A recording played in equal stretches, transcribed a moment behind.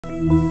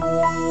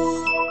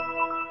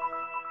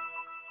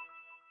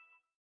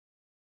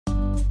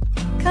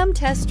Come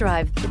test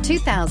drive the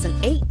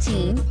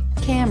 2018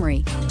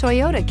 Camry.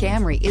 Toyota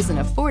Camry is an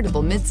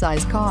affordable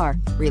midsize car,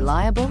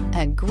 reliable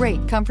and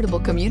great comfortable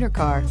commuter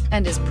car,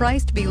 and is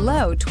priced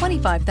below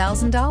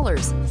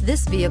 $25,000.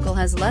 This vehicle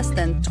has less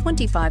than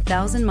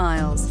 25,000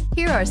 miles.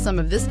 Here are some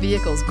of this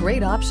vehicle's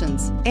great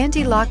options: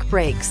 anti-lock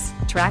brakes,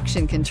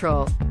 traction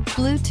control,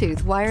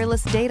 Bluetooth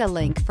wireless data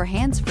link for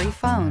hands-free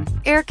phone,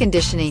 air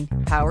conditioning,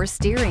 power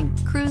steering,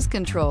 cruise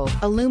control,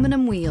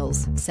 aluminum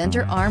wheels,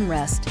 center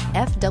armrest,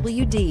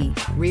 FWD,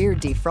 rear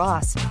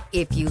defrost.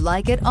 If you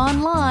like it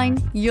online,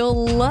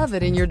 you'll love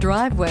it in your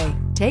driveway.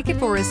 Take it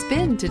for a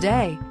spin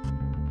today.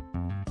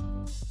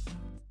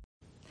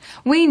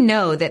 We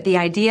know that the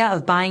idea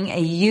of buying a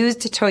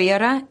used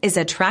Toyota is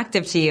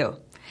attractive to you.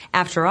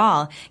 After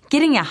all,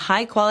 getting a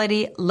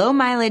high-quality,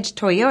 low-mileage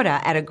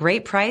Toyota at a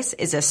great price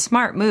is a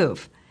smart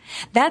move.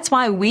 That's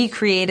why we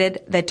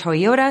created the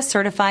Toyota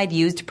Certified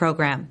Used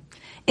Program.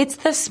 It's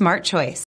the smart choice.